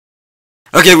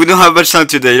Okay, we don't have much time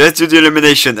today. Let's do the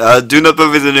elimination. Do not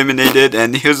move is eliminated,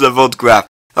 and here's the vote graph.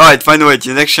 Alright, find a way to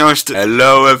the next challenge.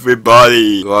 Hello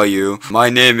everybody. Who are you? My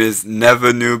name is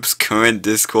Never Noob's current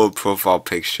Discord profile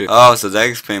picture. Oh, so that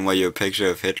explains why you're a picture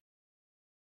of Hitler.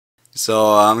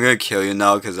 So I'm gonna kill you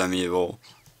now because I'm evil.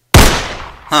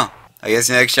 Huh. I guess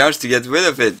the next challenge to get rid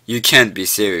of it. You can't be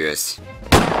serious.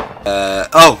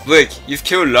 Oh, look, you've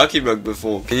killed Lucky Bug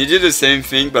before. Can you do the same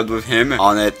thing but with him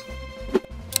on it?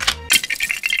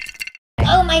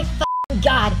 Oh my f***ing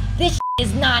god, this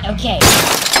is not okay.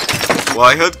 Well,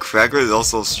 I heard Cracker is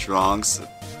also strong, so...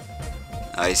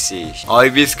 I see.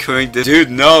 Ivy's killing this. Dude,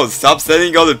 no, stop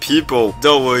sending other people.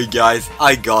 Don't worry, guys,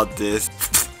 I got this.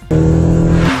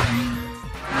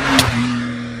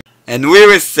 And we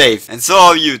were safe, and so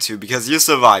are you two, because you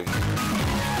survived.